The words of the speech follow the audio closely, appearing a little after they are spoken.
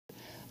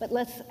But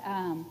let's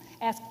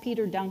ask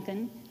Peter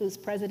Duncan, who's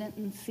president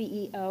and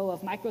CEO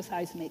of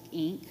MicroSeismic,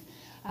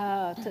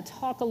 Inc., to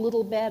talk a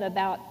little bit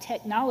about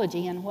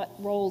technology and what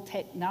role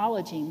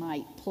technology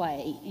might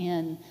play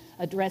in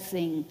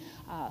addressing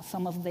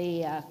some of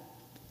the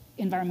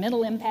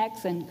environmental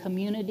impacts and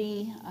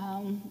community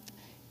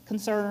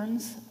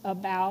concerns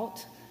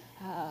about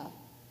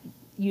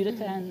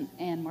Utica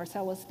and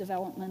Marcellus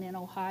development in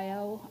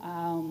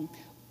Ohio.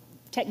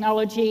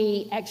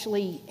 Technology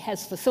actually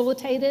has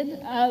facilitated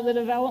the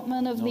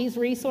development of these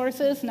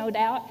resources, no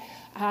doubt.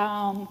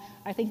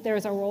 I think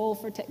there's a role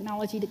for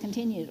technology to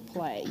continue to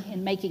play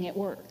in making it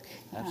work.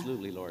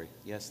 Absolutely, Lori.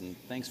 Yes, and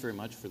thanks very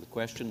much for the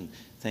question.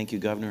 Thank you,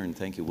 Governor, and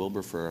thank you,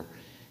 Wilbur, for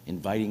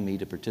inviting me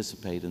to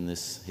participate in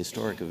this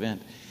historic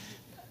event.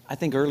 I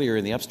think earlier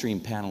in the upstream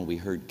panel we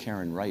heard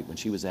Karen Wright when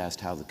she was asked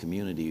how the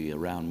community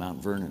around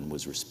Mount Vernon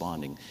was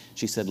responding.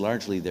 She said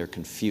largely they're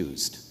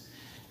confused.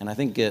 And I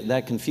think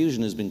that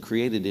confusion has been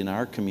created in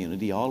our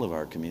community, all of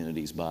our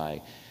communities,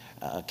 by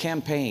a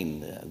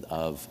campaign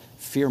of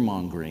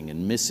fear-mongering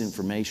and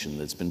misinformation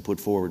that's been put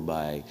forward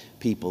by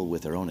people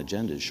with their own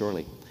agendas,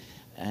 surely.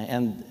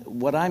 And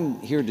what I'm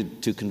here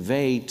to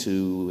convey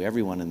to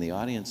everyone in the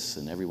audience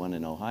and everyone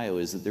in Ohio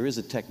is that there is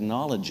a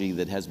technology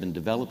that has been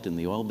developed in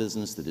the oil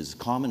business that is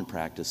common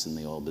practice in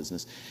the oil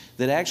business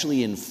that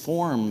actually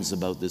informs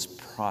about this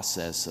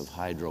process of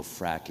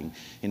hydrofracking,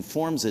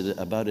 informs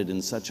about it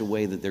in such a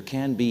way that there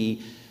can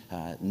be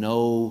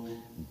no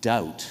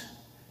doubt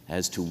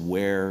as to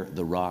where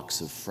the rocks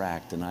have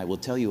fracked. And I will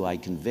tell you, I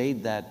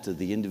conveyed that to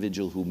the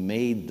individual who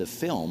made the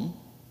film,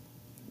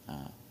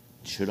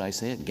 should I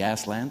say it,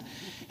 Gasland.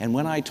 And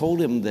when I told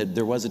him that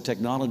there was a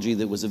technology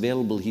that was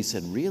available, he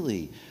said,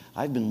 really?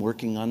 I've been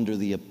working under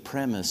the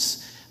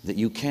premise that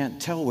you can't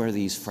tell where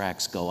these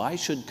fracks go. I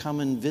should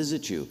come and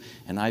visit you.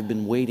 And I've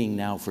been waiting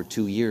now for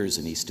 2 years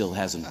and he still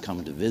hasn't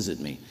come to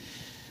visit me.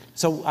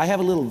 So I have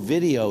a little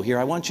video here.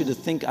 I want you to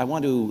think, I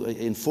want to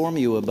inform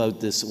you about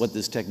this, what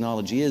this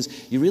technology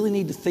is. You really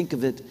need to think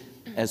of it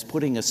as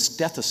putting a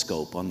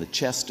stethoscope on the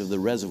chest of the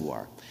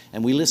reservoir.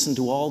 And we listen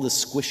to all the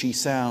squishy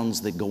sounds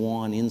that go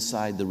on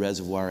inside the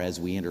reservoir as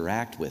we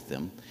interact with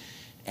them.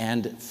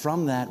 And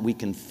from that, we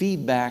can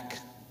feed back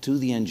to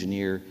the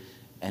engineer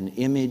an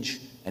image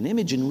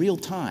in real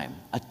time,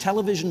 a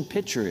television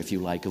picture, if you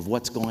like, of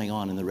what's going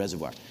on in the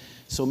reservoir.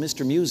 So,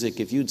 Mr. Music,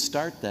 if you'd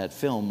start that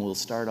film, we'll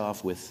start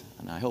off with,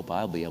 and I hope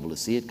I'll be able to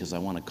see it because I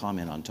want to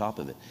comment on top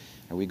of it.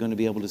 Are we going to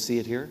be able to see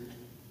it here?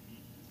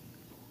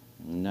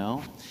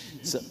 No?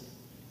 So,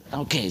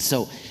 okay,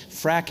 so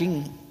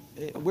fracking.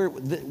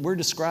 We're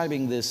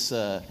describing this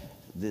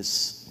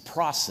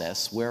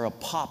process where a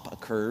pop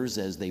occurs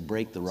as they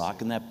break the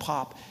rock, and that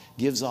pop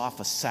gives off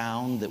a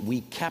sound that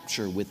we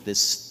capture with this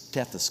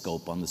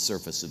stethoscope on the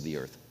surface of the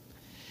earth.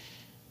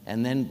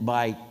 And then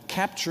by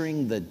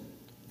capturing the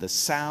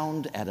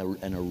sound at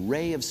an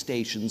array of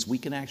stations, we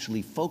can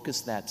actually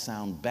focus that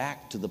sound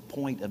back to the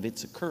point of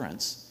its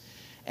occurrence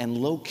and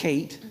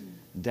locate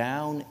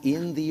down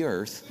in the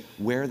earth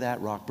where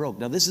that rock broke.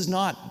 Now, this is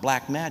not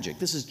black magic.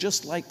 This is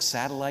just like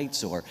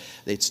satellites, or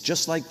it's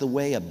just like the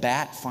way a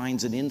bat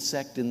finds an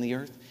insect in the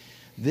earth.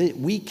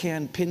 We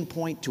can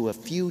pinpoint to a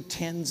few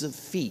tens of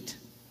feet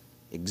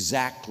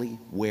exactly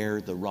where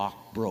the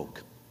rock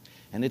broke.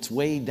 And it's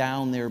way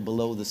down there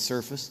below the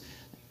surface.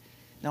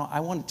 Now, I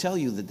want to tell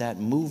you that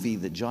movie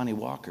that Johnny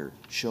Walker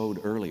showed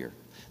earlier,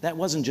 that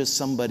wasn't just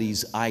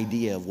somebody's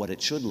idea of what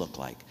it should look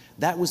like.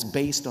 That was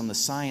based on the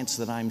science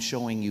that I'm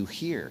showing you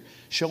here,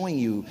 showing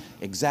you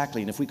exactly,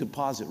 and if we could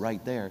pause it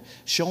right there,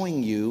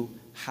 showing you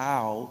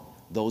how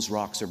those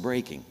rocks are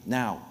breaking.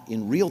 Now,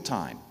 in real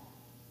time,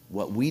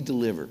 what we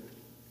deliver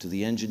to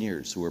the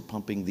engineers who are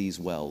pumping these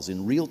wells,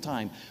 in real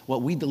time,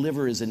 what we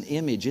deliver is an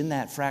image in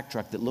that frac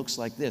truck that looks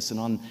like this. And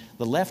on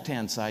the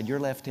left-hand side, your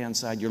left-hand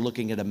side, you're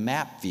looking at a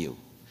map view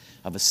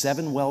of a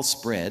 7-well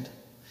spread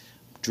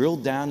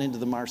drilled down into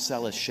the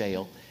Marcellus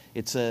shale.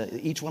 It's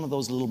each one of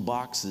those little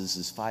boxes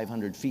is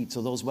 500 feet.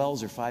 So those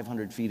wells are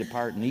 500 feet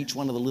apart, and each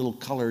one of the little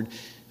colored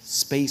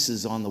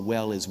spaces on the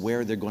well is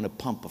where they're going to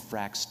pump a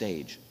frac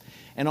stage.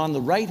 And on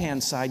the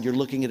right-hand side, you're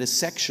looking at a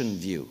section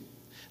view.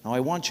 Now, I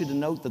want you to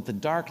note that the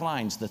dark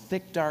lines, the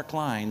thick dark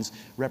lines,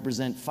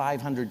 represent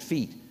 500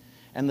 feet.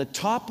 And the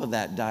top of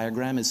that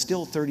diagram is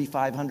still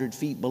 3,500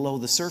 feet below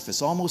the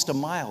surface, almost a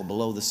mile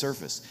below the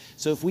surface.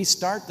 So if we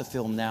start the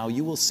film now,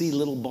 you will see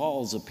little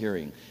balls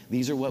appearing.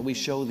 These are what we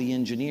show the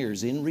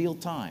engineers in real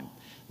time.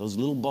 Those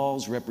little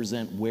balls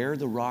represent where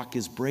the rock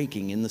is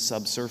breaking in the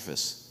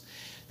subsurface.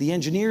 The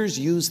engineers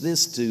use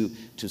this to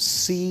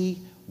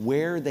see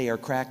where they are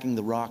cracking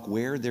the rock,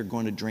 where they're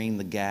going to drain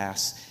the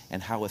gas,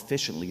 and how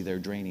efficiently they're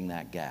draining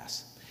that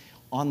gas.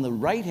 On the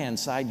right-hand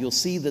side, you'll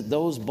see that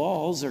those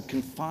balls are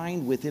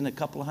confined within a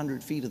couple of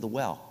 100 feet of the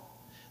well.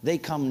 They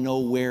come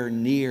nowhere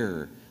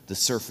near the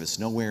surface,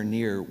 nowhere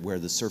near where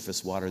the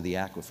surface water, the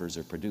aquifers,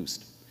 are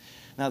produced.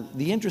 Now,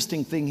 the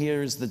interesting thing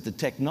here is that the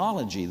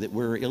technology that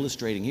we're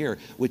illustrating here,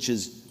 which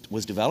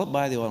was developed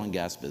by the oil and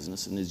gas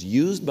business and is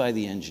used by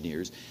the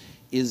engineers,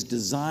 is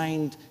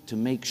designed to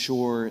make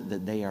sure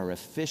that they are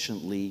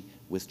efficiently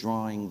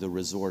withdrawing the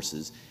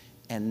resources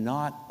and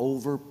not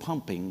over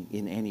pumping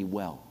in any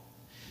well.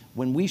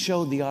 When we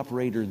showed the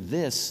operator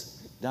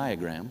this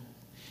diagram,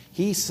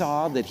 he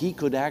saw that he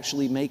could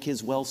actually make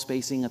his well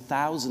spacing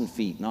 1,000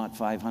 feet, not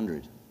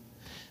 500,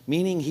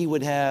 meaning he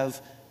would have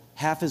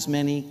half as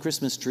many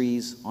Christmas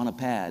trees on a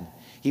pad.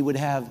 He would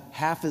have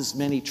half as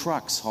many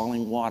trucks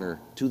hauling water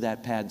to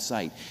that pad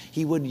site.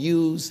 He would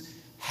use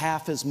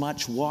half as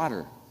much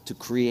water to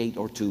create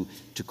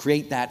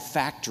that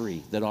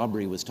factory that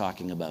Aubrey was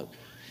talking about.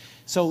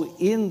 So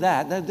in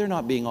that, they're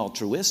not being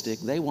altruistic.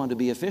 They want to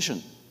be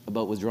efficient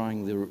about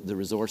withdrawing the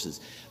resources.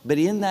 But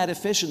in that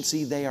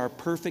efficiency, they are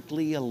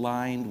perfectly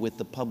aligned with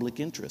the public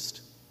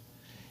interest,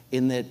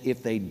 in that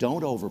if they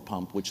don't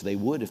overpump, which they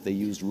would if they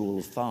used rule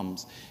of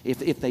thumbs,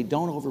 if they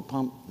don't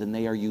overpump, then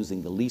they are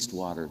using the least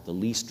water, the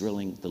least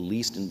drilling, the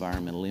least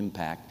environmental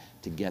impact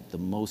to get the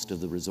most of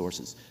the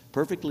resources.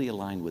 Perfectly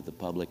aligned with the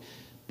public,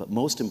 but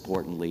most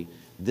importantly,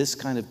 this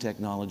kind of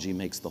technology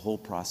makes the whole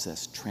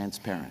process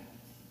transparent.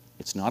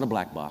 It's not a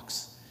black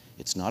box,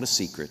 it's not a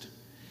secret,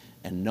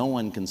 and no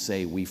one can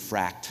say we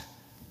fracked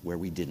where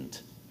we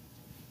didn't.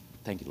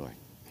 Thank you, Lori.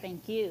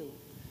 Thank you.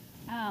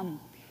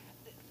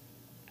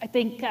 I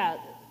think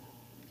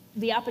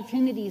the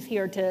opportunities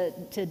here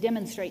to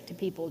demonstrate to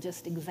people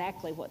just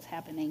exactly what's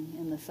happening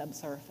in the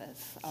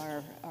subsurface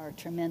are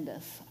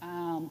tremendous.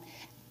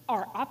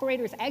 Are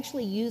operators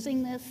actually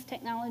using this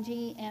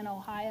technology in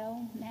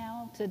Ohio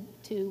now to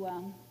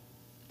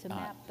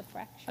map the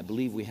fracture? I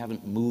believe we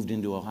haven't moved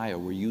into Ohio.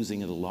 We're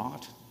using it a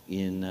lot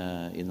in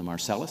the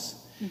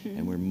Marcellus,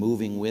 and we're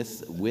moving with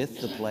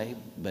the play,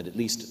 but at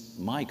least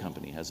my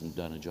company hasn't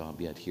done a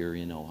job yet here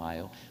in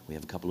Ohio. We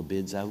have a couple of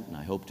bids out, and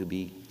I hope to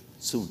be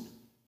soon.